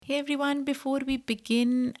Hey everyone, before we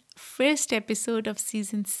begin first episode of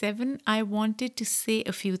season 7, I wanted to say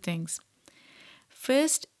a few things.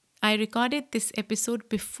 First, I recorded this episode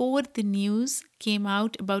before the news came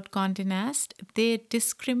out about Condé Nast, their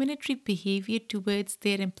discriminatory behavior towards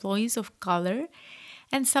their employees of color,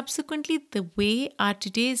 and subsequently the way our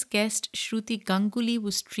today's guest Shruti Ganguly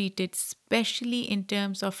was treated, especially in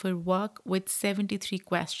terms of her work with 73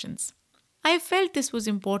 questions. I felt this was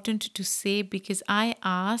important to say because I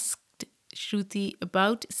asked Shruti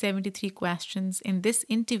about 73 questions in this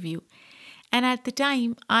interview, and at the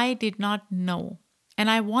time I did not know. And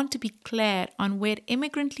I want to be clear on where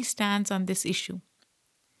Immigrantly stands on this issue.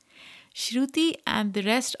 Shruti and the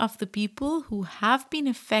rest of the people who have been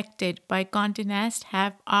affected by Condé Nast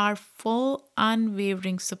have our full,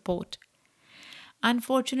 unwavering support.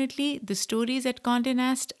 Unfortunately, the stories at Condé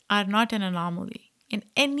Nast are not an anomaly in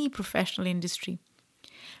any professional industry.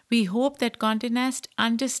 We hope that Condé Nast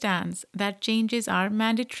understands that changes are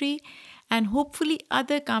mandatory, and hopefully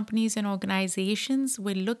other companies and organizations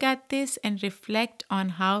will look at this and reflect on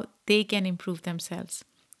how they can improve themselves.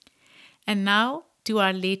 And now to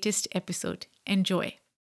our latest episode. Enjoy.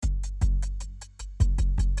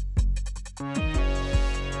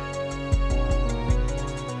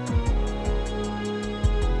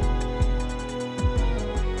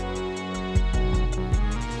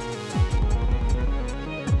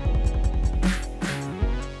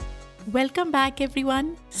 Welcome back,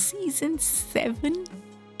 everyone. Season 7.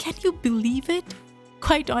 Can you believe it?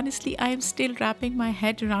 Quite honestly, I am still wrapping my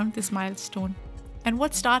head around this milestone. And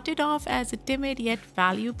what started off as a timid yet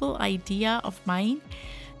valuable idea of mine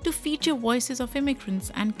to feature voices of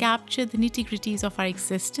immigrants and capture the nitty gritties of our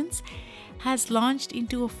existence has launched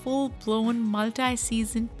into a full blown multi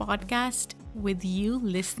season podcast with you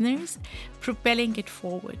listeners, propelling it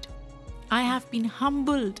forward. I have been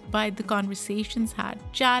humbled by the conversations had,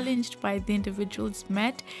 challenged by the individuals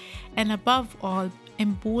met, and above all,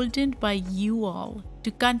 emboldened by you all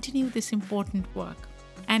to continue this important work.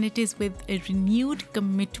 And it is with a renewed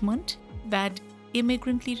commitment that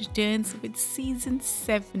Immigrantly returns with season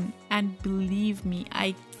 7. And believe me,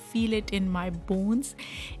 I feel it in my bones.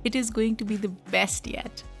 It is going to be the best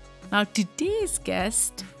yet. Now, today's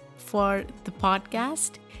guest for the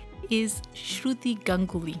podcast is Shruti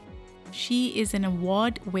Ganguly. She is an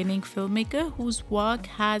award-winning filmmaker whose work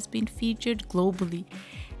has been featured globally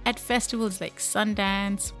at festivals like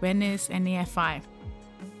Sundance, Venice, and AFI.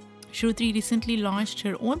 Shruti recently launched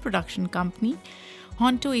her own production company,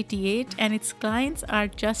 Honto 88, and its clients are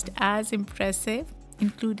just as impressive,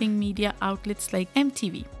 including media outlets like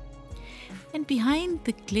MTV. And behind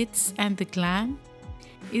the glitz and the glam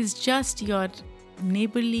is just your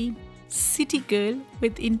neighborly city girl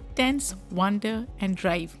with intense wonder and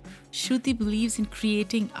drive. Shruti believes in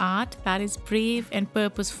creating art that is brave and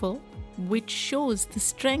purposeful, which shows the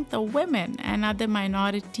strength of women and other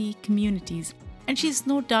minority communities. And she's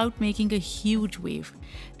no doubt making a huge wave.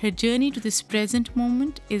 Her journey to this present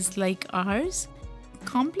moment is like ours,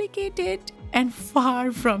 complicated and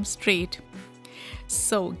far from straight.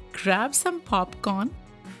 So grab some popcorn,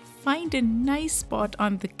 find a nice spot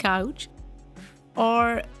on the couch,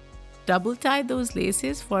 or double tie those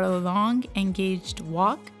laces for a long, engaged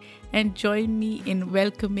walk, and join me in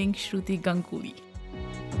welcoming Shruti Ganguly.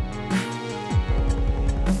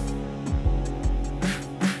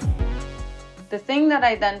 The thing that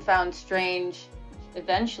I then found strange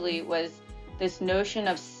eventually was this notion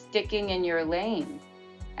of sticking in your lane.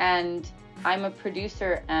 And I'm a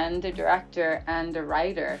producer and a director and a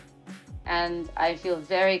writer. And I feel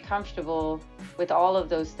very comfortable with all of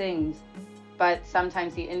those things. But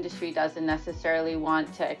sometimes the industry doesn't necessarily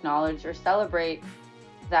want to acknowledge or celebrate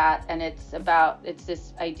that. And it's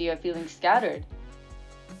this idea of feeling scattered.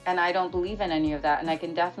 And I don't believe in any of that. And I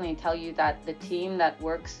can definitely tell you that the team that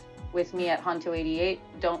works with me at Honto 88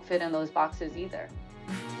 don't fit in those boxes either.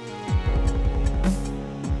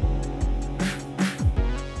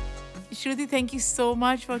 Shruti, thank you so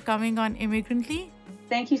much for coming on Immigrantly.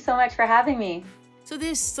 Thank you so much for having me. So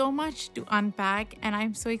there's so much to unpack, and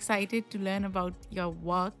I'm so excited to learn about your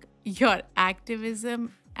work, your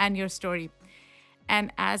activism, and your story.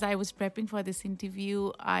 And as I was prepping for this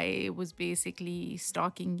interview, I was basically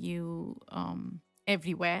stalking you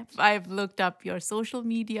everywhere. I've looked up your social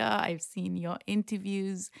media, I've seen your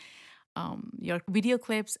interviews, your video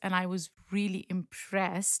clips, and I was really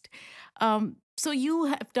impressed. So you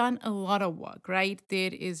have done a lot of work, right? There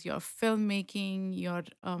is your filmmaking, your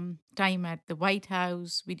time at the White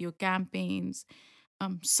House, video campaigns,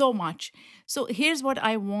 so much. So here's what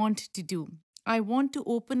I want to do. I want to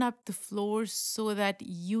open up the floor so that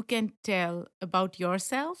you can tell about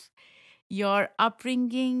yourself, your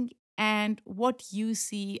upbringing, and what you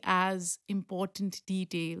see as important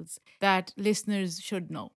details that listeners should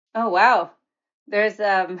know. Oh, wow. There's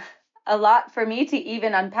a lot for me to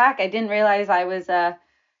even unpack. I didn't realize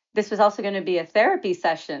this was also going to be a therapy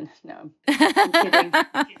session. No, I'm kidding.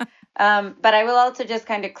 But I will also just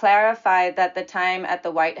kind of clarify that the time at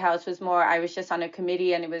the White House was more, I was just on a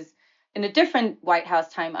committee and it was in a different White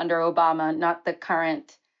House time under Obama, not the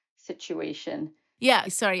current situation. Yeah,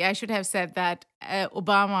 sorry, I should have said that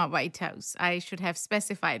Obama White House. I should have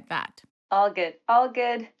specified that. All good, all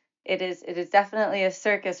good. It is definitely a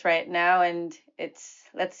circus right now, and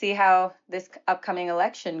let's see how this upcoming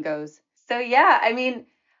election goes. So yeah, I mean,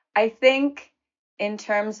 I think in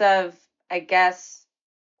terms of, I guess,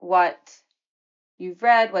 what you've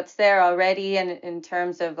read, what's there already, and in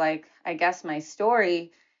terms of like, I guess my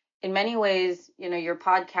story, in many ways, your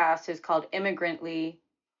podcast is called Immigrantly,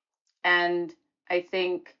 and I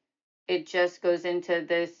think it just goes into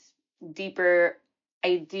this deeper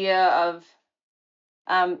idea of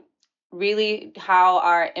um, really how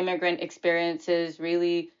our immigrant experiences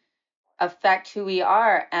really affect who we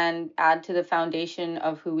are and add to the foundation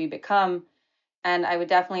of who we become. And I would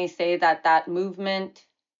definitely say that that movement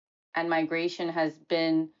and migration has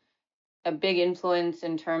been a big influence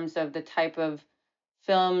in terms of the type of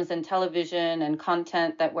films and television and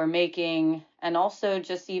content that we're making, and also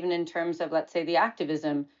just even in terms of, let's say, the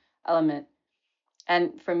activism element.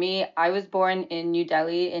 And for me, I was born in New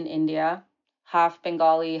Delhi in India, half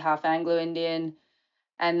Bengali, half Anglo Indian.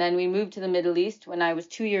 And then we moved to the Middle East when I was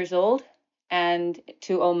 2 years old and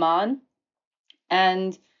to Oman.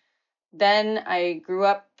 And then I grew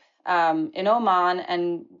up in Oman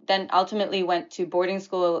and then ultimately went to boarding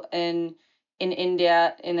school in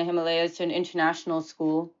India, in the Himalayas, to an international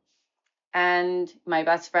school. And my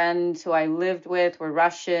best friends who I lived with were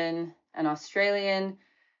Russian and Australian.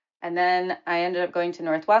 And then I ended up going to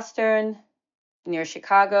Northwestern near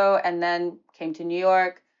Chicago and then came to New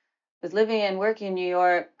York, was living and working in New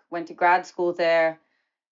York, went to grad school there,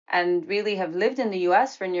 and really have lived in the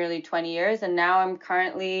US for nearly 20 years. And now I'm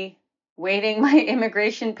currently waiting my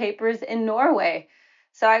immigration papers in Norway.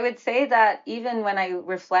 So I would say that even when I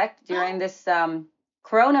reflect during this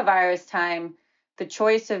coronavirus time, the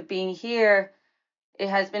choice of being here, it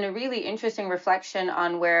has been a really interesting reflection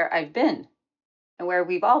on where I've been and where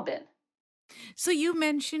we've all been. So you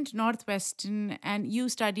mentioned Northwestern and you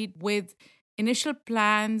studied with initial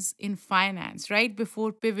plans in finance, right?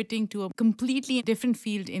 Before pivoting to a completely different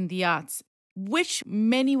field in the arts, which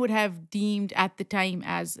many would have deemed at the time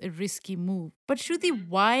as a risky move. But Shruti,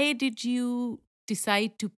 why did you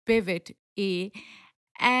decide to pivot, A?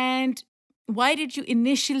 And why did you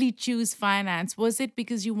initially choose finance? Was it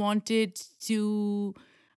because you wanted to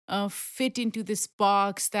fit into this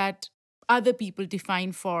box that other people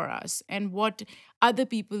define for us and what other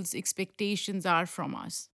people's expectations are from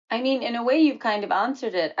us? I mean, in a way, you've kind of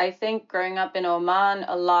answered it. I think growing up in Oman,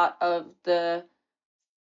 a lot of the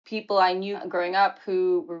people I knew growing up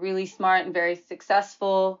who were really smart and very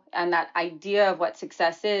successful, and that idea of what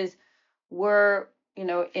success is, were,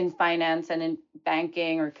 in finance and in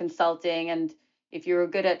banking or consulting. And if you were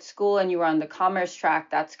good at school and you were on the commerce track,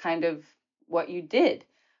 that's kind of what you did.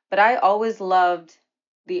 But I always loved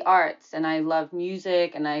the arts, and I loved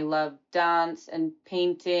music, and I loved dance and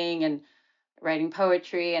painting and writing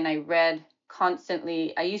poetry, and I read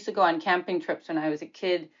constantly. I used to go on camping trips when I was a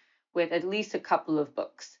kid with at least a couple of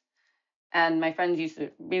books. And my friends used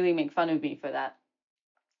to really make fun of me for that.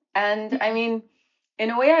 And I mean,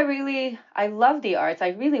 in a way, I love the arts. I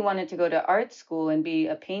really wanted to go to art school and be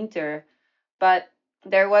a painter. But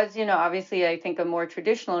there was, obviously, I think a more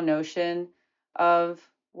traditional notion of,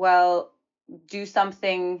 well, do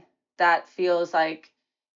something that feels like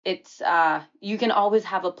it's you can always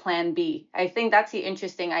have a plan B. I think that's the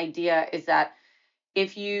interesting idea, is that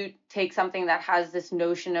if you take something that has this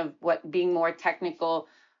notion of what being more technical,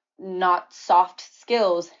 not soft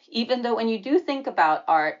skills, even though when you do think about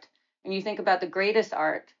art, when you think about the greatest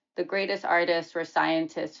artists were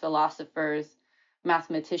scientists, philosophers,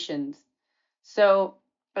 mathematicians. So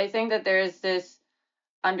I think that there's this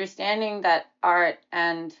understanding that art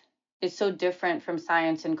and is so different from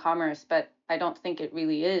science and commerce, but I don't think it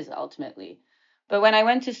really is ultimately. But when I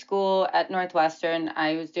went to school at Northwestern,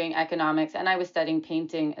 I was doing economics and I was studying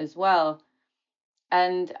painting as well.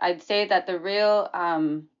 And I'd say that the real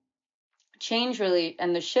change really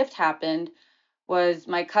and the shift happened was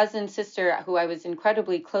my cousin's sister, who I was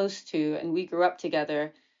incredibly close to, and we grew up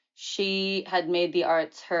together. She had made the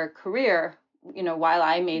arts her career, while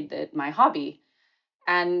I made it my hobby.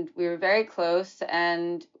 And we were very close.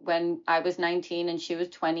 And when I was 19 and she was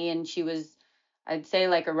 20, and she was I'd say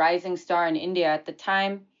like a rising star in India. At the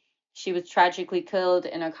time, she was tragically killed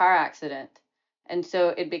in a car accident. And so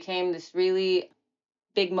it became this really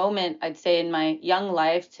big moment, I'd say, in my young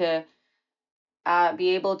life to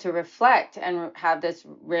be able to reflect and have this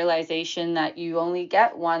realization that you only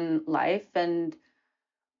get one life and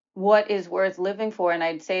what is worth living for. And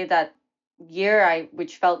I'd say that year,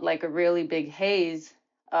 which felt like a really big haze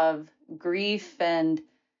of grief and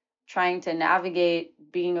trying to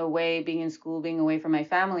navigate being away, being in school, being away from my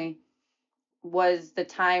family, was the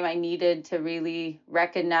time I needed to really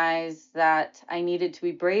recognize that I needed to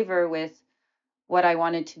be braver with what I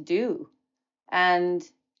wanted to do. And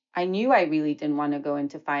I knew I really didn't want to go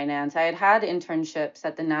into finance. I had had internships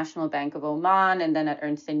at the National Bank of Oman and then at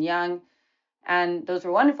Ernst & Young. And those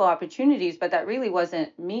were wonderful opportunities, but that really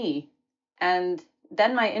wasn't me. And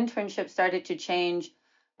then my internship started to change.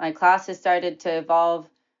 My classes started to evolve.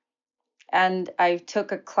 And I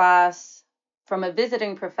took a class from a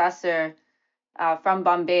visiting professor from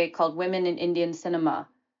Bombay called Women in Indian Cinema.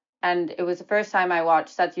 And it was the first time I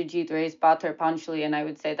watched Satyajit Ray's Bhatar Panchali, and I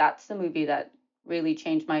would say that's the movie that really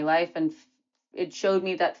changed my life. And it showed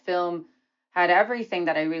me that film had everything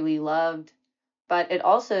that I really loved. But it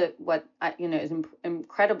also, what is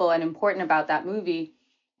incredible and important about that movie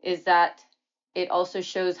is that it also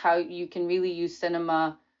shows how you can really use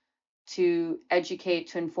cinema to educate,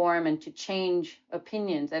 to inform, and to change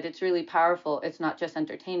opinions, that it's really powerful. It's not just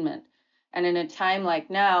entertainment. And in a time like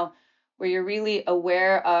now, where you're really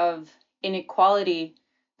aware of inequality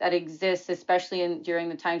that exists, especially during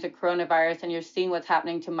the times of coronavirus, and you're seeing what's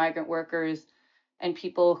happening to migrant workers and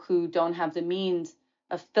people who don't have the means,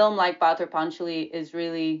 a film like Bhatar Panchali is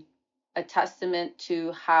really a testament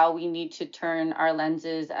to how we need to turn our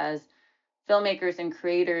lenses as filmmakers and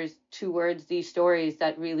creators towards these stories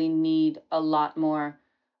that really need a lot more,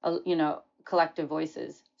 collective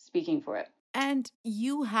voices speaking for it. And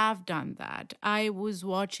you have done that. I was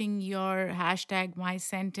watching your hashtag My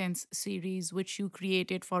Sentence series, which you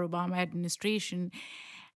created for Obama administration,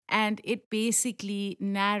 and it basically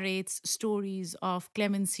narrates stories of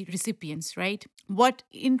clemency recipients, right? What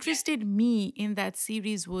interested me in that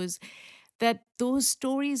series was that those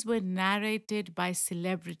stories were narrated by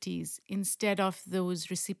celebrities instead of those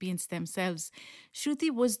recipients themselves.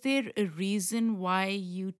 Shruti, was there a reason why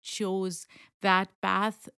you chose that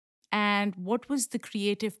path? And what was the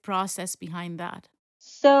creative process behind that?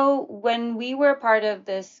 So when we were part of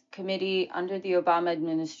this committee under the Obama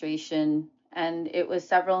administration, and it was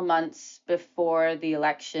several months before the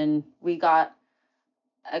election, we got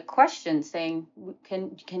a question saying,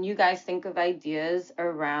 can you guys think of ideas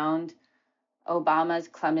around Obama's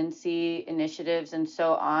clemency initiatives and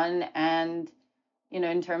so on, and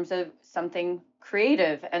in terms of something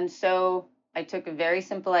creative? And so I took a very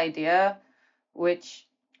simple idea, which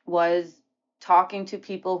was talking to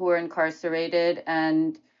people who were incarcerated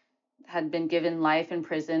and had been given life in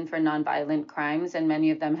prison for nonviolent crimes, and many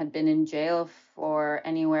of them had been in jail for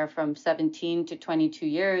anywhere from 17 to 22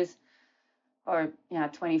 years, or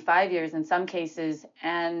 25 years in some cases.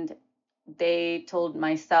 And they told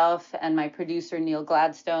myself and my producer, Neil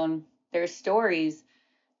Gladstone, their stories.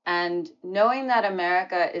 And knowing that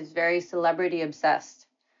America is very celebrity obsessed,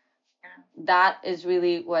 that is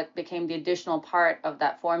really what became the additional part of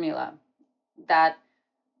that formula, that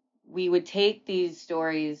we would take these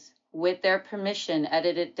stories with their permission,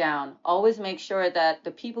 edit it down, always make sure that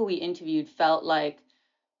the people we interviewed felt like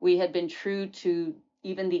we had been true to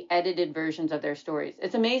even the edited versions of their stories.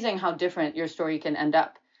 It's amazing how different your story can end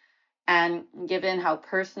up. And given how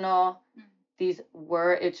personal these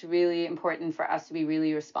were, it's really important for us to be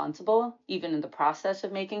really responsible, even in the process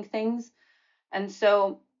of making things. And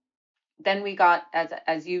so then we got,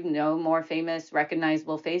 as you know, more famous,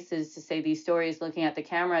 recognizable faces to say these stories, looking at the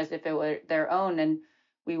camera as if it were their own. And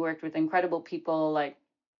we worked with incredible people like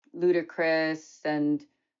Ludacris and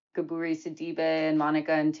Gaburi Sidibe and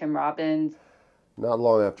Monica and Tim Robbins. Not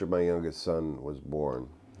long after my youngest son was born,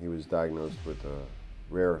 he was diagnosed with a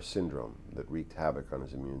rare syndrome that wreaked havoc on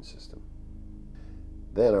his immune system.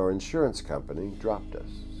 Then our insurance company dropped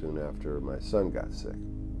us soon after my son got sick.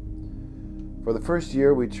 For the first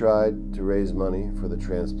year, we tried to raise money for the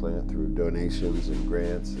transplant through donations and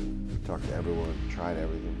grants, and we talked to everyone, tried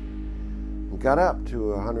everything. We got up to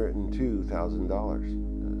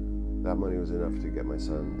 $102,000. That money was enough to get my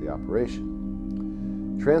son the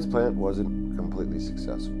operation. Transplant wasn't completely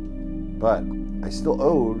successful, but I still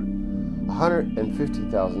owed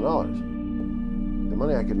 $150,000. The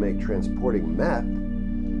money I could make transporting meth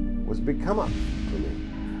was a big come up for me.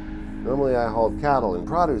 Normally I hauled cattle and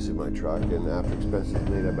produce in my truck, and after expenses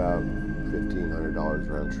made about $1,500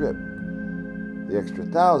 round trip. The extra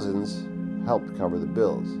thousands helped cover the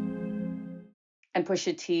bills. And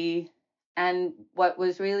Pusha T. And what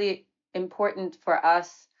was really important for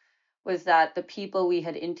us was that the people we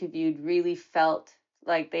had interviewed really felt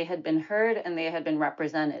like they had been heard and they had been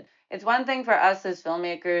represented. It's one thing for us as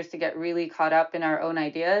filmmakers to get really caught up in our own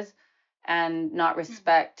ideas and not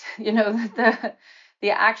respect, the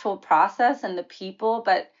actual process and the people.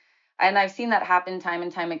 And I've seen that happen time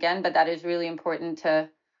and time again, but that is really important to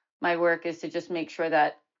my work, is to just make sure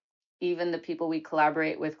that even the people we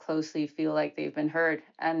collaborate with closely feel like they've been heard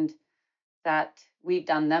and that we've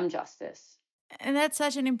done them justice. And that's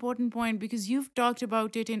such an important point because you've talked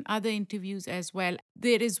about it in other interviews as well.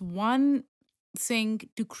 There is one thing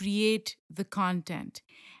to create the content,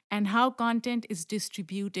 and how content is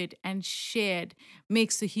distributed and shared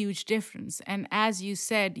makes a huge difference. And as you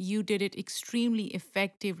said, you did it extremely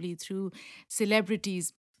effectively through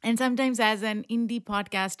celebrities. And sometimes, as an indie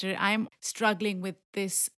podcaster, I'm struggling with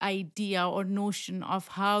this idea or notion of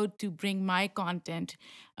how to bring my content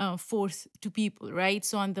forth to people, right?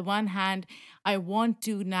 So, on the one hand, I want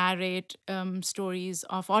to narrate stories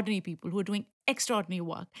of ordinary people who are doing extraordinary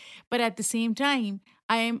work. But at the same time,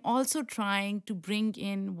 I am also trying to bring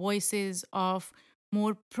in voices of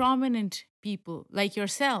more prominent people like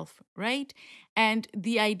yourself, right? And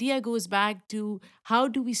the idea goes back to how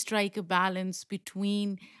do we strike a balance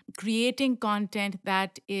between creating content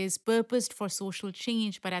that is purposed for social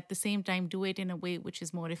change, but at the same time do it in a way which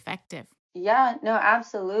is more effective? Yeah, no,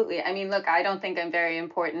 absolutely. I mean, look, I don't think I'm very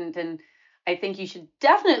important, and I think you should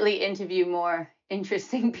definitely interview more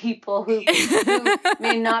interesting people who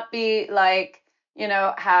may not be like,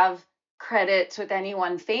 have credits with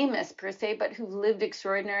anyone famous per se, but who've lived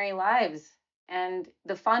extraordinary lives. And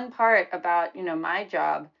the fun part about, my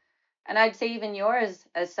job, and I'd say even yours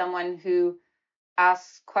as someone who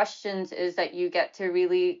asks questions, is that you get to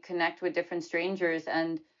really connect with different strangers.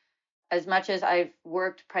 And as much as I've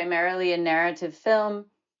worked primarily in narrative film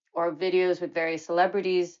or videos with various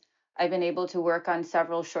celebrities, I've been able to work on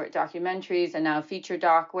several short documentaries and now a feature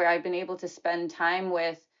doc where I've been able to spend time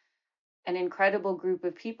with an incredible group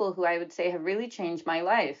of people who I would say have really changed my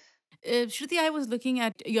life. Shruti, I was looking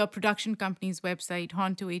at your production company's website,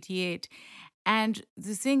 Honto88, and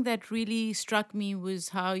the thing that really struck me was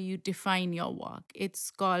how you define your work.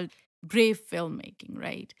 It's called brave filmmaking,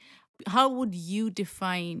 right? How would you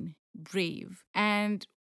define brave? And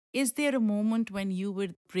is there a moment when you were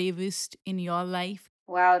bravest in your life?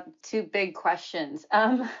 Wow, two big questions.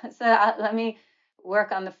 Let me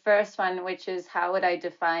work on the first one, which is how would I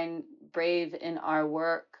define brave in our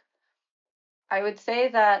work? I would say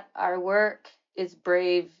that our work is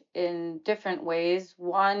brave in different ways.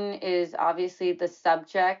 One is obviously the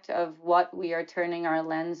subject of what we are turning our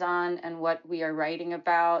lens on and what we are writing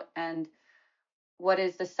about, and what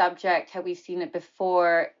is the subject? Have we seen it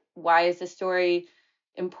before? Why is the story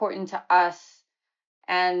important to us?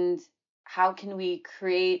 And how can we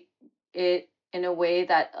create it in a way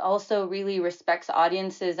that also really respects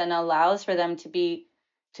audiences and allows for them to be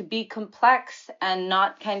complex and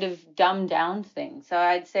not kind of dumb down things? So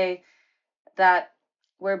I'd say that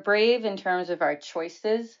we're brave in terms of our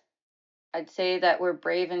choices. I'd say that we're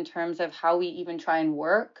brave in terms of how we even try and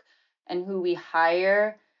work and who we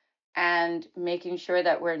hire, and making sure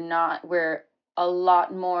that we're a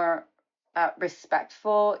lot more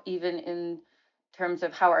respectful, even in terms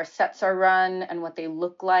of how our sets are run and what they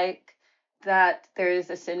look like, that there is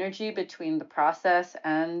a synergy between the process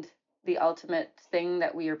and the ultimate thing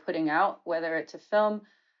that we are putting out, whether it's a film.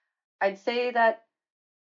 I'd say that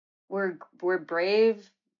we're brave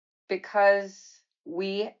because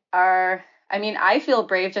we are. I mean, I feel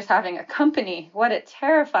brave just having a company. What a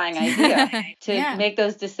terrifying idea to Yeah. make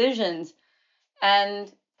those decisions.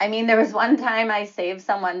 And I mean, there was one time I saved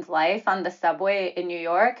someone's life on the subway in New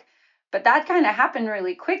York, but that kind of happened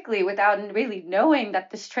really quickly without really knowing that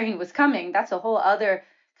this train was coming. That's a whole other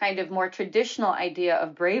kind of more traditional idea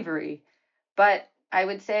of bravery. But I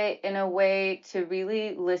would say, in a way, to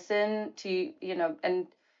really listen to, and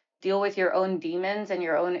deal with your own demons and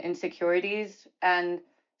your own insecurities and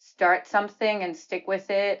start something and stick with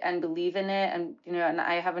it and believe in it. And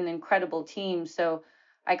I have an incredible team, so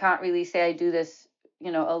I can't really say I do this,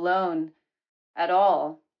 alone at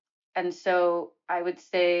all. And so I would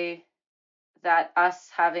say that us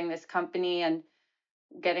having this company and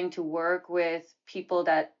getting to work with people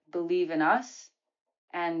that believe in us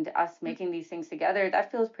and us making these things together,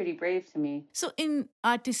 that feels pretty brave to me. So, in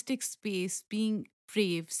artistic space, being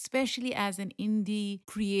brave, especially as an indie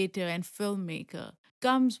creator and filmmaker,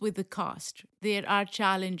 comes with a cost. There are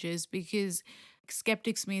challenges because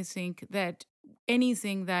skeptics may think that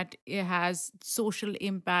anything that it has social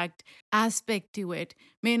impact aspect to it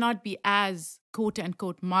may not be as quote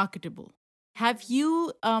unquote marketable. Have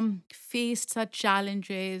you faced such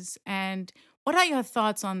challenges, and what are your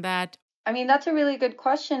thoughts on that? I mean, that's a really good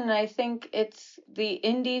question. And I think it's the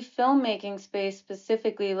indie filmmaking space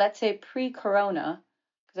specifically, let's say pre-corona,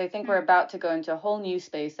 because I think we're about to go into a whole new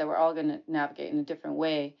space that we're all going to navigate in a different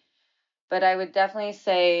way. But I would definitely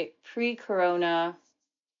say pre-corona,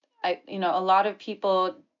 a lot of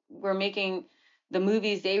people were making the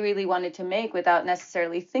movies they really wanted to make without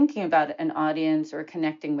necessarily thinking about an audience or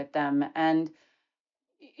connecting with them. And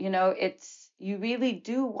it's you really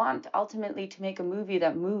do want ultimately to make a movie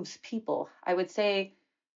that moves people. I would say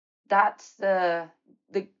that's the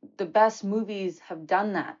best movies have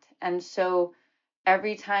done that. And so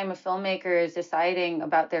every time a filmmaker is deciding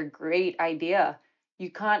about their great idea,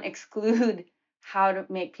 you can't exclude how to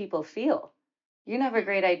make people feel. You can have a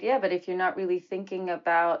great idea, but if you're not really thinking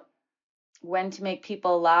about when to make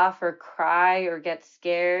people laugh or cry or get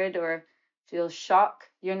scared or feel shock,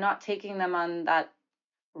 you're not taking them on that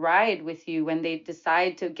ride with you when they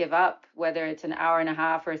decide to give up, whether it's an hour and a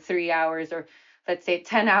half or 3 hours, or let's say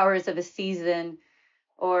 10 hours of a season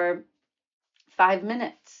or 5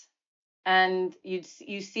 minutes. And you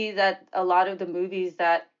see that a lot of the movies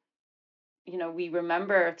that we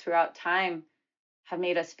remember throughout time have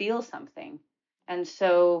made us feel something. And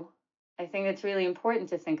so I think it's really important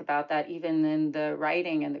to think about that even in the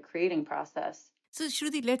writing and the creating process. So,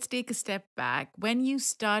 Shruti, let's take a step back. When you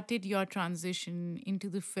started your transition into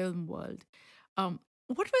the film world, what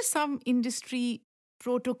were some industry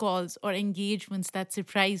protocols or engagements that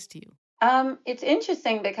surprised you? It's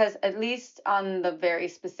interesting because at least on the very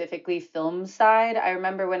specifically film side, I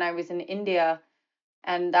remember when I was in India,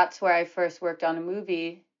 and that's where I first worked on a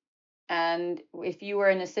movie. And if you were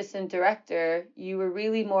an assistant director, you were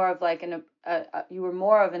really more of like you were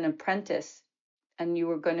more of an apprentice, and you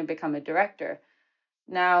were going to become a director.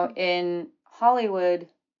 Now in Hollywood,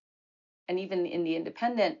 and even in the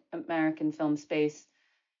independent American film space,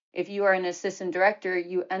 if you are an assistant director,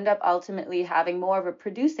 you end up ultimately having more of a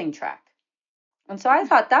producing track. And so I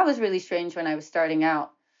thought that was really strange when I was starting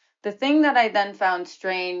out. The thing that I then found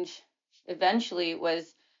strange eventually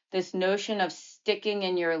was this notion of sticking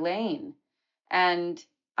in your lane. And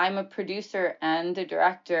I'm a producer and a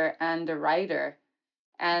director and a writer.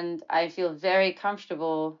 And I feel very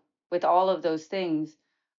comfortable with all of those things.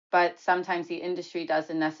 But sometimes the industry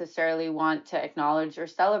doesn't necessarily want to acknowledge or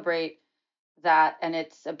celebrate that. And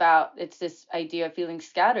it's this idea of feeling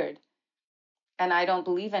scattered. And I don't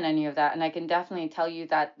believe in any of that. And I can definitely tell you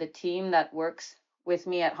that the team that works with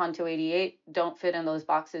me at Honto 88 don't fit in those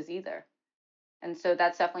boxes either. And so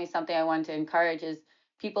that's definitely something I want to encourage is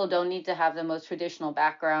people don't need to have the most traditional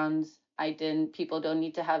backgrounds. People don't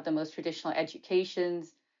need to have the most traditional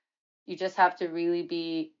educations. You just have to really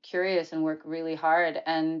be curious and work really hard.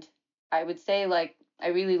 And I would say, like, I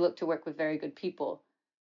really look to work with very good people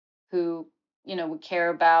who, would care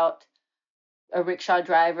about a rickshaw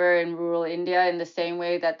driver in rural India in the same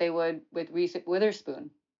way that they would with Reese Witherspoon.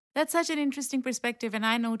 That's such an interesting perspective. And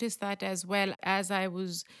I noticed that as well as I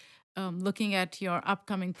was looking at your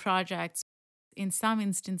upcoming projects. In some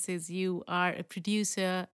instances, you are a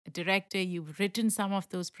producer, a director, you've written some of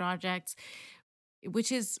those projects,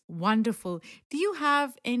 which is wonderful. Do you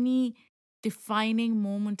have any defining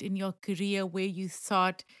moment in your career where you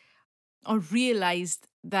thought or realized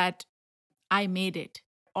that I made it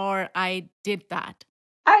or I did that?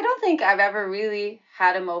 I don't think I've ever really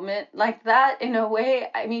had a moment like that in a way.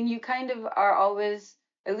 I mean, you kind of are always,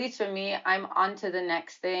 at least for me, I'm on to the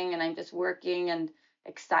next thing and I'm just working and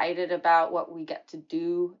excited about what we get to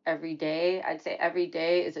do every day. I'd say every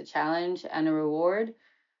day is a challenge and a reward.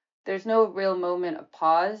 There's no real moment of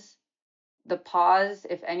pause. The pause,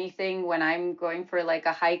 if anything, when I'm going for like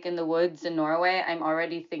a hike in the woods in Norway, I'm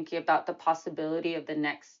already thinking about the possibility of the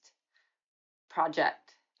next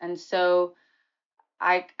project. And so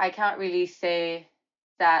I can't really say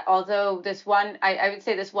that, although I would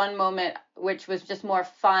say this one moment, which was just more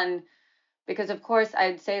fun, because of course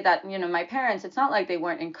I'd say that, my parents, it's not like they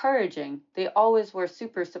weren't encouraging. They always were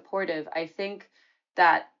super supportive. I think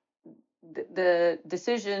that the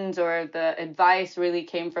decisions or the advice really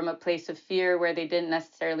came from a place of fear where they didn't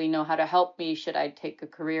necessarily know how to help me should I take a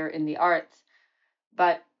career in the arts.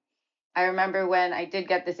 But I remember when I did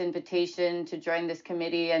get this invitation to join this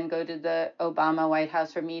committee and go to the Obama White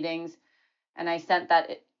House for meetings, and I sent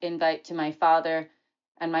that invite to my father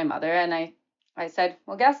and my mother, and I said,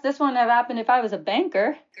 well, guess this wouldn't have happened if I was a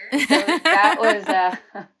banker. So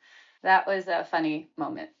that was a funny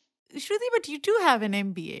moment. Shruti, but you do have an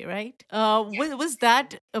MBA, right? Was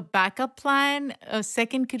that a backup plan, a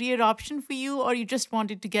second career option for you, or you just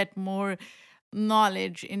wanted to get more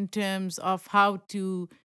knowledge in terms of how to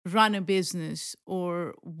run a business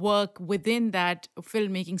or work within that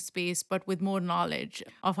filmmaking space, but with more knowledge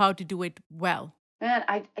of how to do it well? Man,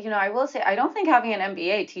 I will say, I don't think having an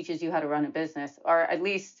MBA teaches you how to run a business, or at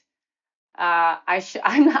least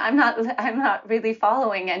I'm not really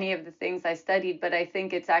following any of the things I studied, but I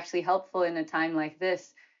think it's actually helpful in a time like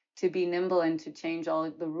this to be nimble and to change all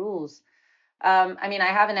of the rules. I mean, I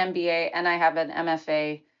have an MBA and I have an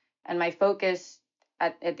MFA, and my focus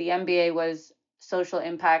at the MBA was social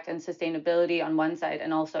impact and sustainability on one side,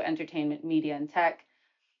 and also entertainment, media, and tech.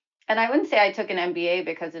 And I wouldn't say I took an MBA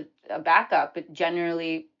because of a backup, but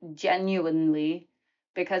genuinely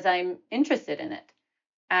because I'm interested in it.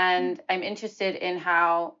 And I'm interested in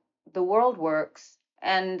how the world works.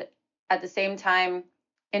 And at the same time,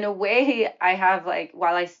 in a way, I have like,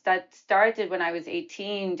 while I started when I was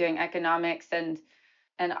 18 doing economics and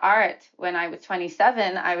art, when I was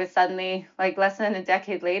 27, I was suddenly like less than a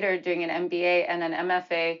decade later doing an MBA and an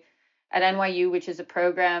MFA at NYU, which is a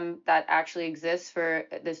program that actually exists for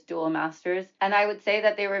this dual masters. And I would say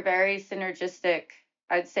that they were very synergistic.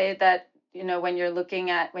 I'd say that, when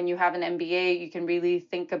when you have an MBA, you can really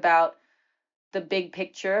think about the big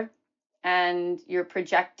picture, and you're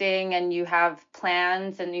projecting and you have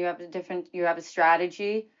plans and you have a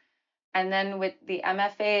strategy. And then with the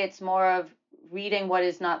MFA, it's more of reading what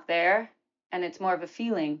is not there, and it's more of a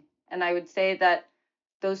feeling. And I would say that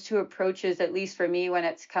those two approaches, at least for me, when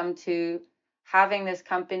it's come to having this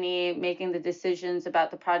company, making the decisions about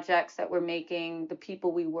the projects that we're making, the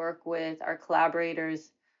people we work with, our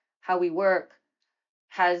collaborators, how we work,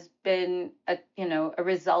 has been a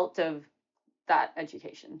result of that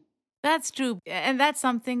education. That's true. And that's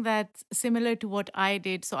something that's similar to what I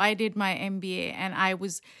did. So I did my MBA and I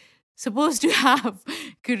was supposed to have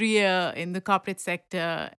career in the corporate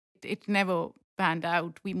sector. It never panned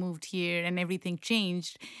out. We moved here and everything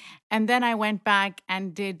changed. And then I went back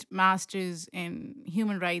and did masters in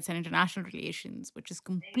human rights and international relations, which is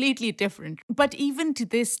completely different. But even to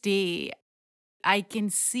this day, I can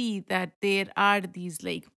see that there are these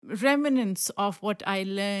like remnants of what I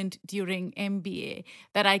learned during MBA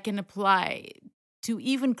that I can apply to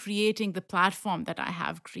even creating the platform that I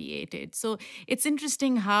have created. So it's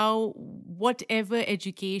interesting how whatever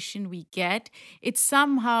education we get, it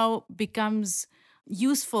somehow becomes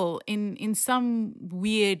useful in some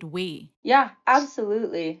weird way. Yeah,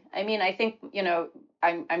 absolutely. I mean, I think,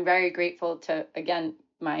 I'm very grateful to, again,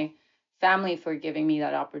 my family for giving me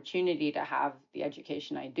that opportunity to have the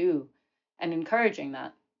education I do and encouraging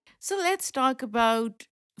that. So let's talk about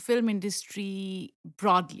film industry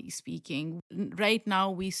broadly speaking. Right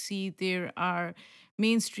now we see there are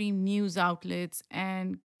mainstream news outlets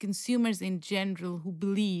and consumers in general who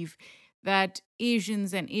believe that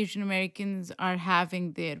Asians and Asian Americans are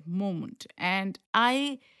having their moment. And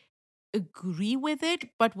I agree with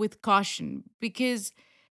it, but with caution, because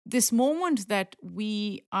this moment that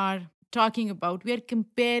we are talking about, we are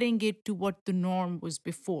comparing it to what the norm was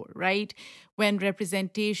before, right? When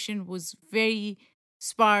representation was very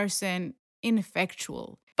sparse and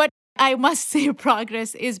ineffectual. But I must say,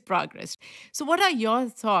 progress is progress. So, what are your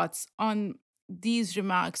thoughts on these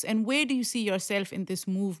remarks, and where do you see yourself in this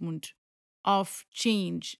movement of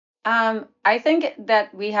change? I think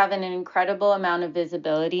that we have an incredible amount of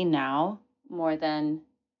visibility now, more than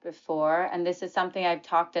before. And this is something I've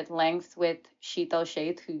talked at length with Sheetal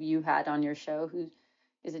Sheth, who you had on your show, who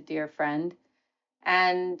is a dear friend.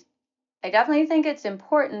 And I definitely think it's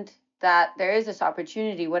important that there is this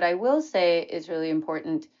opportunity. What I will say is really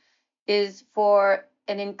important is for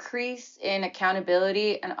an increase in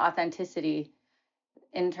accountability and authenticity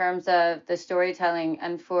in terms of the storytelling,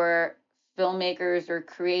 and for filmmakers or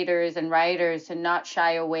creators and writers to not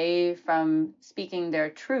shy away from speaking their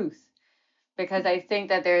truth. Because I think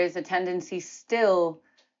that there is a tendency still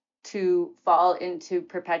to fall into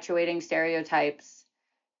perpetuating stereotypes.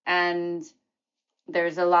 And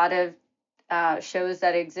there's a lot of shows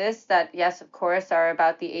that exist that, yes, of course, are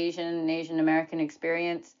about the Asian and Asian American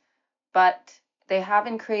experience, but they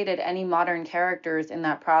haven't created any modern characters in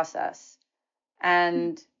that process.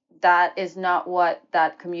 And that is not what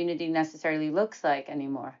that community necessarily looks like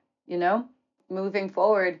anymore. Moving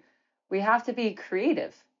forward, we have to be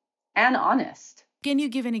creative and honest. Can you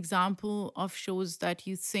give an example of shows that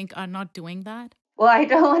you think are not doing that? Well, I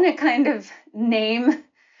don't want to kind of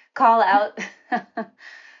call out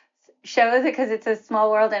shows because it's a small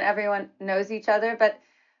world and everyone knows each other. But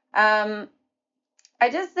I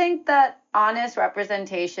just think that honest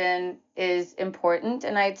representation is important.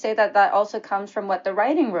 And I'd say that that also comes from what the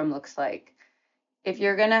writing room looks like. If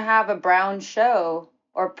you're going to have a brown show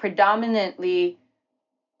or predominantly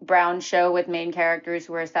brown show with main characters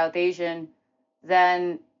who are South Asian,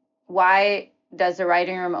 then why does the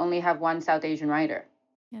writing room only have one South Asian writer?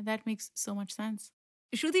 Yeah, that makes so much sense.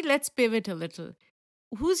 Shruti, let's pivot a little.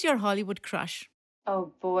 Who's your Hollywood crush?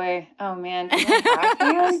 Oh boy. Oh man. Do I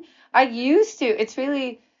have one? I used to. It's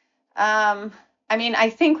really, I mean, I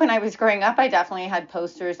think when I was growing up, I definitely had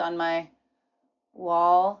posters on my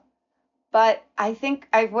wall. But I think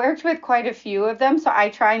I've worked with quite a few of them, so I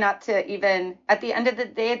try not to even, at the end of the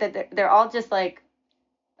day, that they're all just like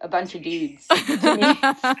a bunch of dudes to me.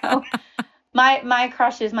 So my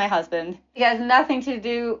crush is my husband. He has nothing to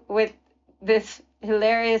do with this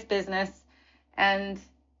hilarious business, and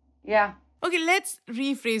yeah. Okay, let's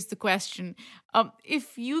rephrase the question.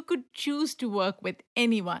 If you could choose to work with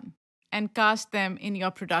anyone and cast them in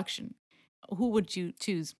your production, who would you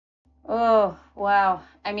choose? Oh, wow.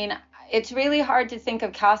 I mean, it's really hard to think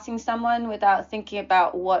of casting someone without thinking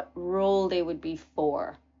about what role they would be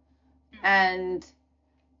for. And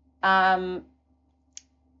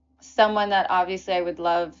someone that obviously I would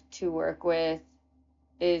love to work with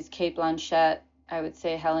is Kate Blanchett. I would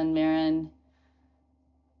say Helen Mirren.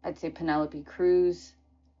 I'd say Penelope Cruz.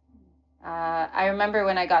 I remember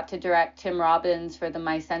when I got to direct Tim Robbins for the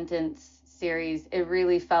My Sentence series, it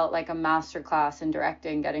really felt like a masterclass in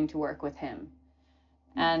directing, getting to work with him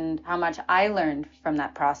and how much I learned from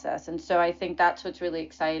that process. And so I think that's what's really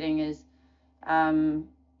exciting is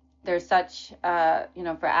there's such,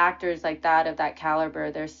 for actors like that, of that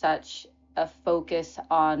caliber, there's such a focus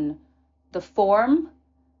on the form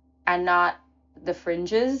and not the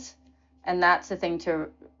fringes. And that's the thing to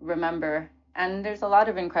remember. And there's a lot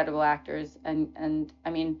of incredible actors. And I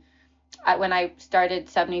mean, when I started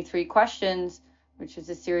 73 Questions, which was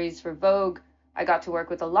a series for Vogue, I got to work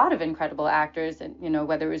with a lot of incredible actors, and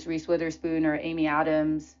whether it was Reese Witherspoon or Amy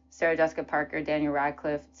Adams, Sarah Jessica Parker, Daniel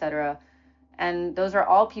Radcliffe, etc. And those are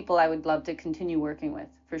all people I would love to continue working with,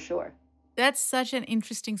 for sure. That's such an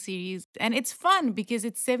interesting series. And it's fun because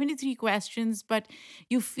it's 73 questions, but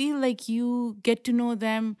you feel like you get to know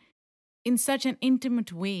them in such an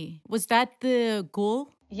intimate way. Was that the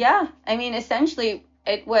goal? Yeah, I mean, essentially,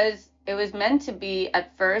 it was meant to be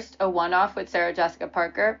at first a one-off with Sarah Jessica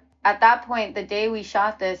Parker. At that point, the day we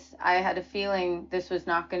shot this, I had a feeling this was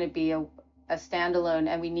not going to be a standalone,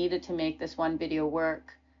 and we needed to make this one video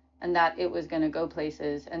work, and that it was going to go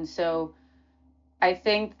places. And so I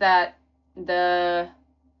think that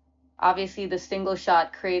obviously the single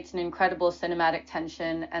shot creates an incredible cinematic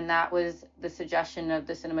tension, and that was the suggestion of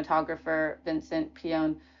the cinematographer Vincent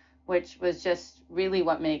Pion, which was just really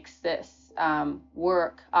what makes this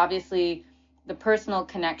work. Obviously, the personal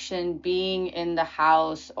connection, being in the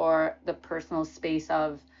house or the personal space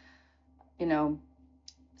of,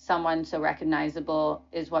 someone so recognizable,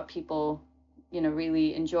 is what people,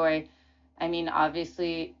 really enjoy. I mean,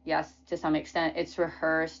 obviously, yes, to some extent, it's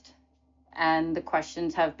rehearsed and the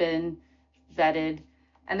questions have been vetted.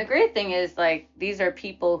 And the great thing is, like, these are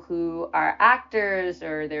people who are actors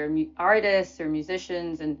or they're artists or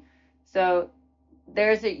musicians. And so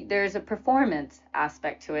there's a performance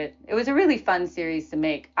aspect to it. It was a really fun series to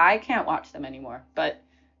make. I can't watch them anymore, but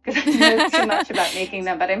because I know too much about making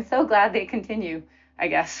them, but I'm so glad they continue, I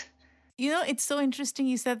guess. It's so interesting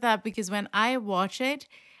you said that because when I watch it,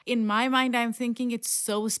 in my mind, I'm thinking it's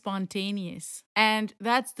so spontaneous. And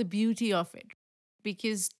that's the beauty of it.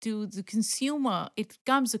 Because to the consumer, it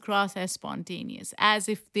comes across as spontaneous, as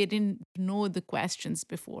if they didn't know the questions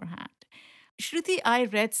beforehand. Shruti, I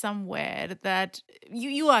read somewhere that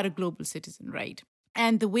you are a global citizen, right?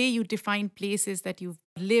 And the way you define places that you've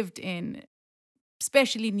lived in,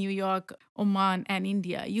 especially New York, Oman, and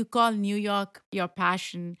India, you call New York your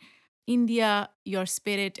passion, India your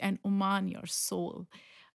spirit, and Oman your soul.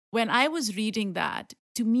 When I was reading that,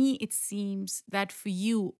 to me, it seems that for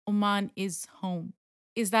you, Oman is home.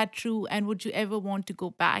 Is that true? And would you ever want to go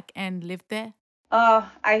back and live there?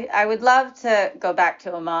 Oh, I would love to go back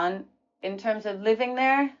to Oman. In terms of living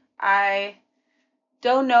there, I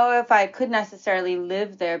don't know if I could necessarily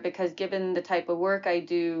live there because given the type of work I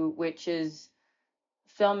do, which is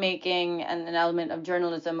filmmaking and an element of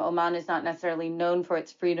journalism, Oman is not necessarily known for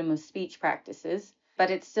its freedom of speech practices,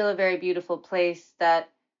 but it's still a very beautiful place that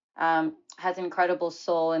has an incredible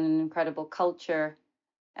soul and an incredible culture.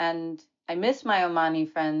 And I miss my Omani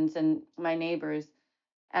friends and my neighbors.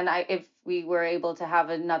 And if we were able to have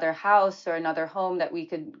another house or another home that we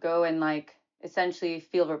could go and like essentially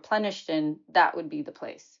feel replenished in, that would be the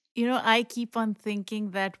place. I keep on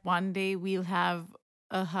thinking that one day we'll have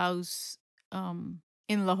a house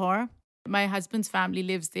in Lahore. My husband's family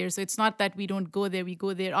lives there. So it's not that we don't go there. We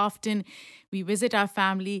go there often. We visit our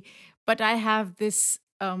family. But I have this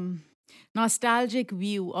nostalgic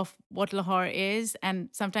view of what Lahore is. And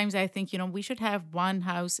sometimes I think, we should have one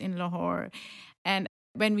house in Lahore. And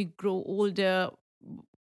when we grow older,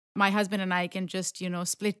 my husband and I can just,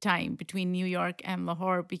 split time between New York and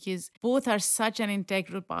Lahore because both are such an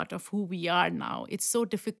integral part of who we are now. It's so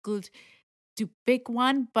difficult to pick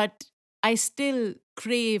one, but I still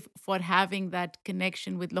crave for having that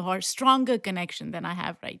connection with Lahore, stronger connection than I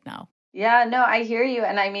have right now. Yeah, no, I hear you.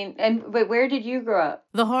 And I mean, but where did you grow up?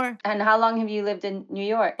 Lahore. And how long have you lived in New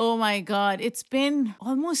York? Oh my God, it's been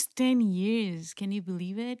almost 10 years. Can you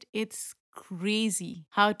believe it? It's crazy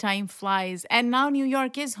how time flies. And now New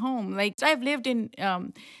York is home. Like, I've lived in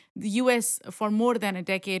the US for more than a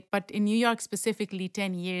decade, but in New York specifically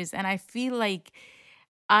 10 years. And I feel like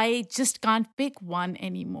I just can't pick one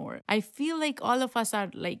anymore. I feel like all of us are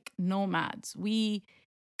like nomads. We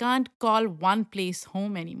can't call one place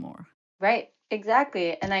home anymore. Right,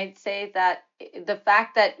 exactly. And I'd say that the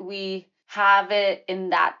fact that we have it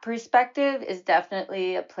in that perspective is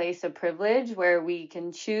definitely a place of privilege where we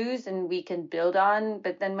can choose and we can build on.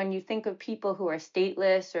 But then when you think of people who are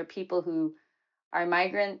stateless or people who are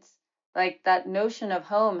migrants, like that notion of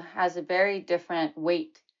home has a very different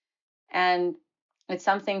weight. And it's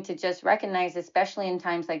something to just recognize, especially in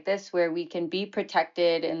times like this where we can be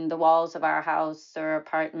protected in the walls of our house or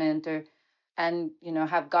apartment and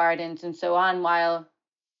have gardens and so on, while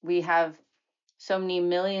we have so many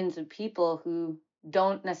millions of people who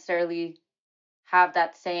don't necessarily have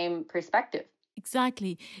that same perspective.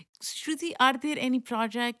 Exactly. Shruti, are there any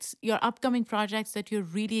projects, your upcoming projects that you're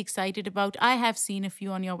really excited about? I have seen a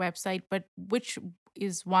few on your website, but which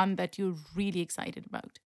is one that you're really excited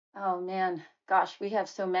about? Oh man, gosh, we have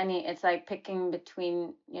so many. It's like picking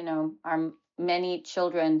between, our many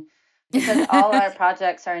children because all our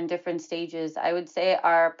projects are in different stages. I would say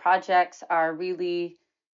our projects are really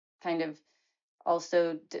kind of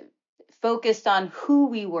also focused on who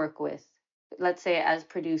we work with. Let's say as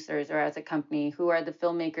producers or as a company, who are the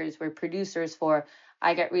filmmakers we're producers for.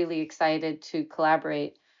 I get really excited to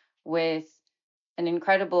collaborate with an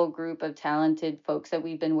incredible group of talented folks that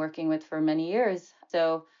we've been working with for many years.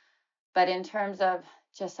 So, but in terms of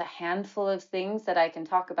just a handful of things that I can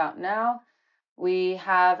talk about now, we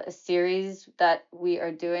have a series that we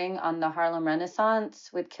are doing on the Harlem Renaissance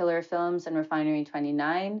with Killer Films and Refinery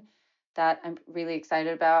 29 that I'm really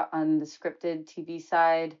excited about on the scripted TV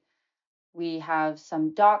side. We have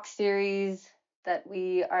some doc series that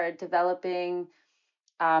we are developing.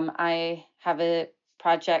 I have a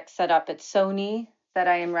project set up at Sony that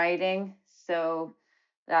I am writing. So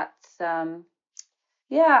that's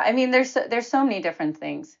yeah, I mean there's so many different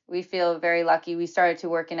things. We feel very lucky. We started to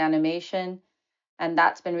work in animation, and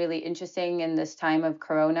that's been really interesting in this time of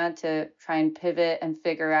Corona to try and pivot and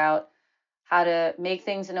figure out how to make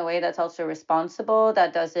things in a way that's also responsible,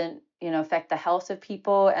 that doesn't, affect the health of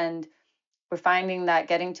people. And we're finding that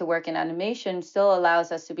getting to work in animation still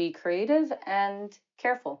allows us to be creative and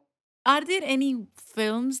careful. Are there any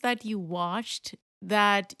films that you watched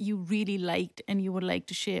that you really liked and you would like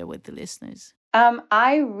to share with the listeners?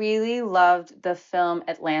 I really loved the film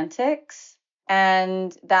Atlantics,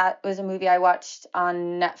 and that was a movie I watched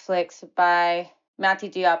on Netflix by Matty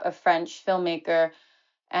Diop, a French filmmaker,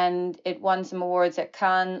 and it won some awards at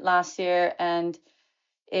Cannes last year, and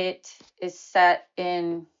it is set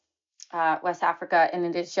in West Africa, and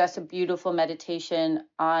it is just a beautiful meditation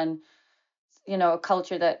on a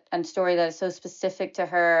culture that and story that is so specific to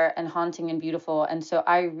her and haunting and beautiful. And so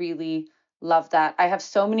I really love that. I have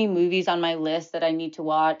so many movies on my list that I need to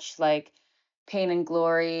watch, like Pain and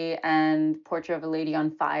Glory and Portrait of a Lady on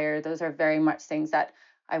Fire. Those are very much things that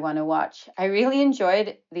I want to watch. I really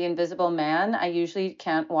enjoyed The Invisible Man. I usually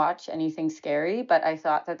can't watch anything scary, but I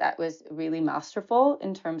thought that was really masterful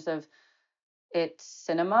in terms of its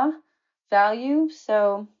cinema value.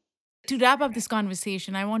 So To wrap up this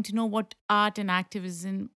conversation, I want to know what art and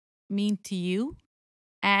activism mean to you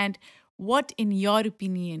and what, in your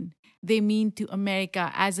opinion, they mean to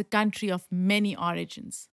America as a country of many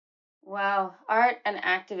origins. wow, art and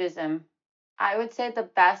activism. I would say the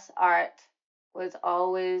best art was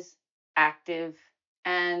always active,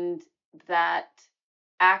 and that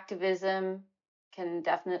activism can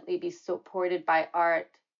definitely be supported by art.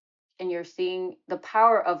 And you're seeing the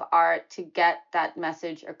power of art to get that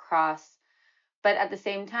message across. But at the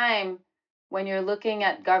same time, when you're looking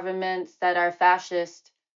at governments that are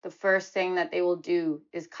fascist, the first thing that they will do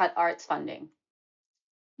is cut arts funding.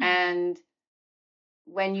 And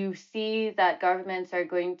when you see that governments are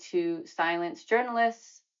going to silence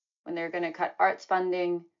journalists when they're going to cut arts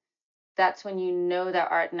funding, that's when you know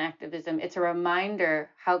that art and activism, it's a reminder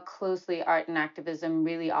how closely art and activism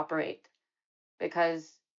really operate,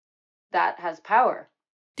 because that has power.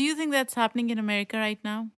 Do you think that's happening in America right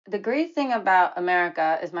now? The great thing about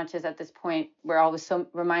America, as much as at this point we're always so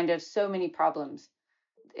reminded of so many problems,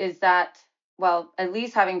 is that, well, at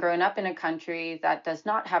least having grown up in a country that does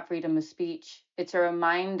not have freedom of speech, it's a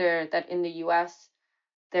reminder that in the US,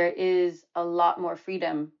 there is a lot more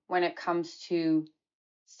freedom when it comes to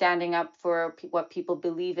standing up for what people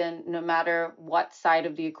believe in, no matter what side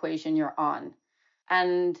of the equation you're on.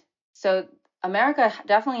 And so America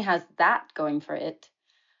definitely has that going for it.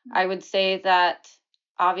 I would say that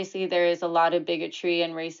obviously there is a lot of bigotry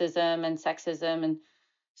and racism and sexism and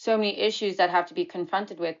so many issues that have to be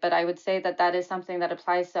confronted with. But I would say that that is something that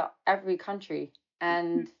applies to every country,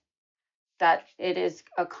 and that it is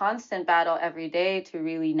a constant battle every day to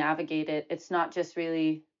really navigate it. It's not just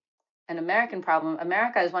really an American problem.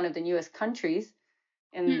 America is one of the newest countries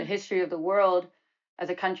in the history of the world, as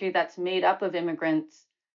a country that's made up of immigrants,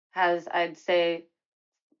 has, I'd say,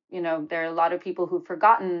 there are a lot of people who've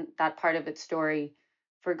forgotten that part of its story,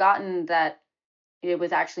 forgotten that it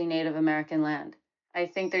was actually Native American land. I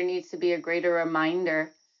think there needs to be a greater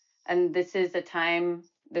reminder. And this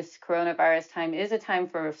coronavirus time is a time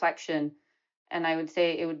for reflection. And I would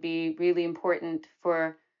say it would be really important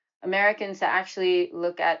for Americans to actually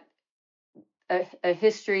look at a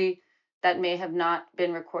history that may have not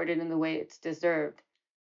been recorded in the way it's deserved,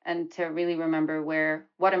 and to really remember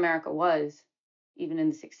what America was, even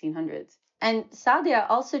in the 1600s. And Sadia,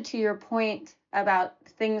 also to your point about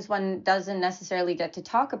things one doesn't necessarily get to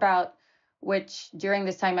talk about, which during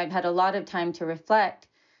this time I've had a lot of time to reflect,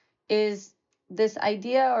 is this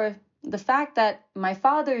idea or the fact that my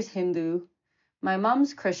father's Hindu, my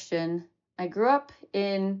mom's Christian. I grew up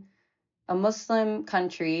in a Muslim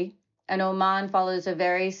country, and Oman follows a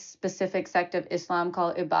very specific sect of Islam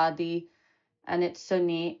called Ibadi, and it's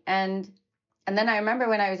Sunni. And then I remember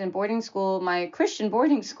when I was in boarding school, my Christian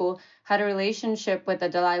boarding school had a relationship with the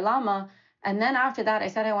Dalai Lama. And then after that, I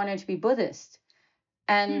said I wanted to be Buddhist.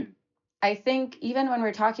 And I think even when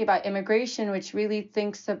we're talking about immigration, which really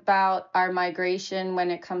thinks about our migration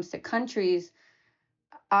when it comes to countries,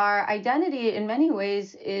 our identity in many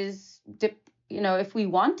ways is, if we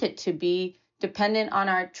want it to be, dependent on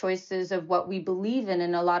our choices of what we believe in.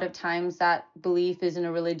 And a lot of times that belief is in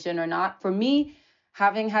a religion or not. For me,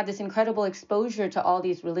 having had this incredible exposure to all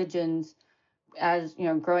these religions as,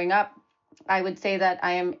 growing up, I would say that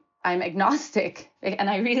I'm agnostic, and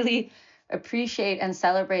I really appreciate and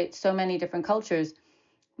celebrate so many different cultures.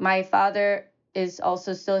 My father is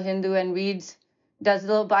also still Hindu and does a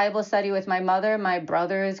little Bible study with my mother. My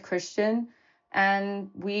brother is Christian,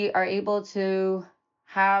 and we are able to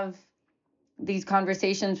have these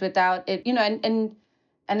conversations without it,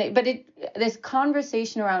 this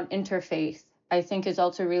conversation around interfaith, I think, is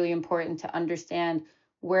also really important to understand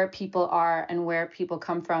where people are and where people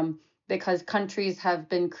come from, because countries have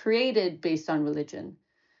been created based on religion.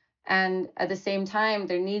 And at the same time,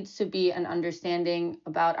 there needs to be an understanding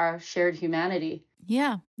about our shared humanity.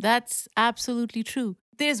 Yeah, that's absolutely true.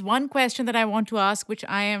 There's one question that I want to ask, which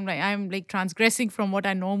I'm like transgressing from what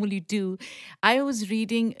I normally do. I was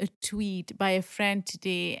reading a tweet by a friend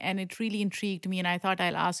today, and it really intrigued me, and I thought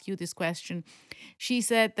I'll ask you this question. She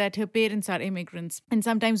said that her parents are immigrants, and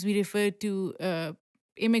sometimes we refer to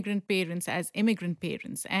immigrant parents as immigrant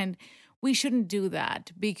parents, and we shouldn't do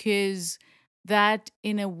that, because that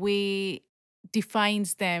in a way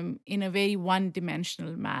defines them in a very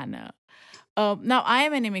one-dimensional manner. Now, I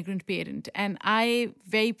am an immigrant parent, and I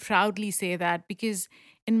very proudly say that, because,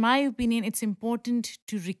 in my opinion, it's important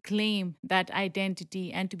to reclaim that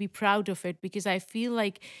identity and to be proud of it, because I feel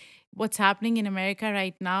like what's happening in America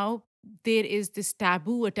right now, there is this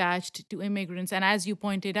taboo attached to immigrants. And as you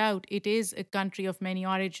pointed out, it is a country of many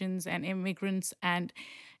origins and immigrants, and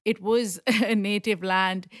it was a native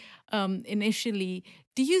land initially.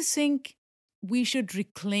 Do you think we should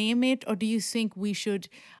reclaim it, or do you think we should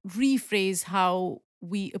rephrase how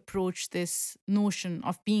we approach this notion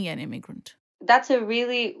of being an immigrant? That's a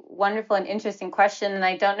really wonderful and interesting question. And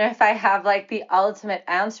I don't know if I have like the ultimate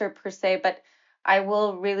answer per se, but I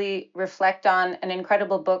will really reflect on an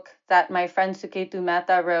incredible book that my friend Suketu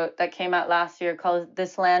Mehta wrote that came out last year called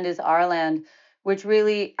This Land is Our Land, which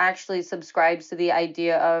really actually subscribes to the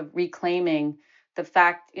idea of reclaiming the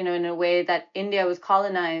fact, in a way that India was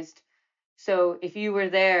colonized. So if you were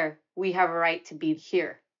there, we have a right to be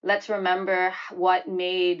here. Let's remember what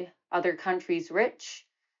made other countries rich.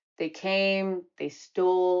 They came, they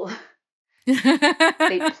stole,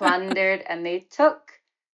 they plundered, and they took.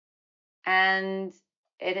 And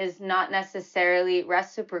it is not necessarily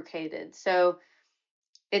reciprocated. So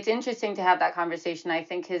it's interesting to have that conversation. I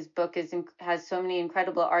think his book has so many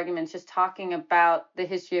incredible arguments, just talking about the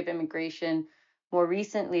history of immigration more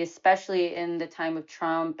recently, especially in the time of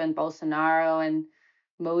Trump and Bolsonaro and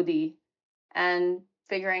Modi, and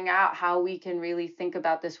figuring out how we can really think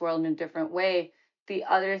about this world in a different way. The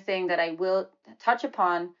other thing that I will touch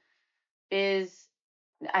upon is,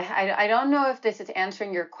 I don't know if this is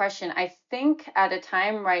answering your question. I think at a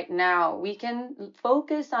time right now, we can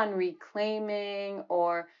focus on reclaiming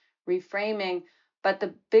or reframing, but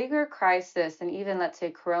the bigger crisis, and even let's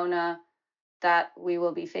say Corona, that we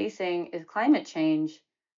will be facing is climate change.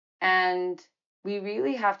 And we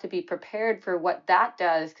really have to be prepared for what that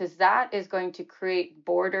does, because that is going to create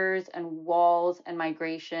borders and walls and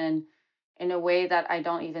migration in a way that I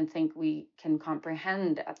don't even think we can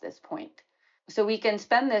comprehend at this point. So we can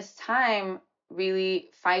spend this time really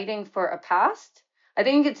fighting for a past. I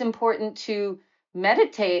think it's important to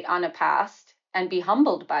meditate on a past and be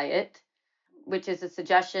humbled by it, which is a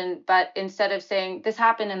suggestion. But instead of saying this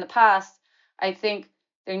happened in the past, I think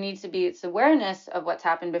there needs to be this awareness of what's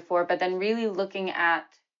happened before, but then really looking at,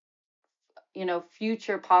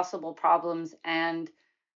 future possible problems and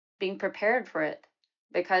being prepared for it.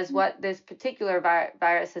 Because what this particular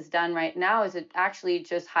virus has done right now is it actually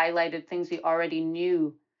just highlighted things we already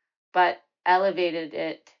knew, but elevated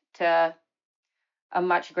it to a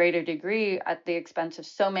much greater degree at the expense of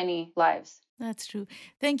so many lives. That's true.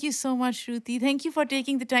 Thank you so much, Shruti. Thank you for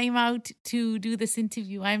taking the time out to do this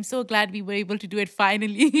interview. I'm so glad we were able to do it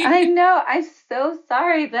finally. I know. I'm so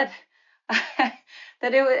sorry that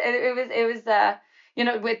it was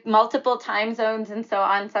with multiple time zones and so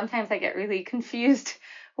on. Sometimes I get really confused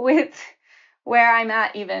with where I'm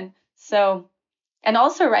at even. So, and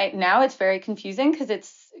also right now it's very confusing because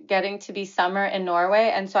it's getting to be summer in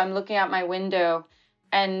Norway. And so I'm looking out my window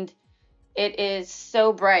and it is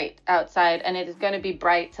so bright outside, and it is going to be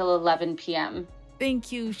bright till 11 p.m. Thank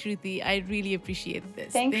you, Shruti. I really appreciate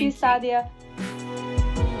this. Thank you, Sadia.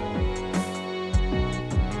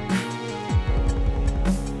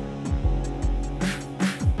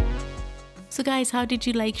 So guys, how did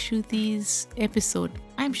you like Shruti's episode?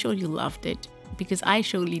 I'm sure you loved it, because I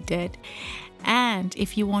surely did. And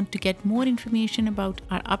if you want to get more information about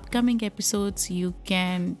our upcoming episodes, you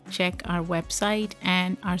can check our website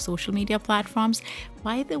and our social media platforms.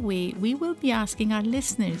 By the way, we will be asking our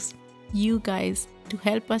listeners, you guys, to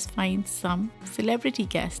help us find some celebrity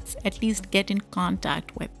guests, at least get in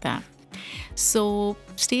contact with them. So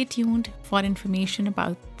stay tuned for information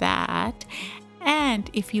about that.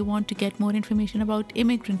 And if you want to get more information about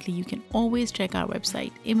Immigrantly, you can always check our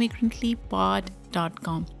website,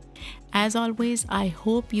 immigrantlypod.com. As always, I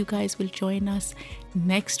hope you guys will join us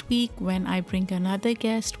next week when I bring another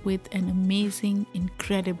guest with an amazing,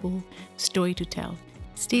 incredible story to tell.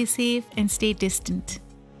 Stay safe and stay distant.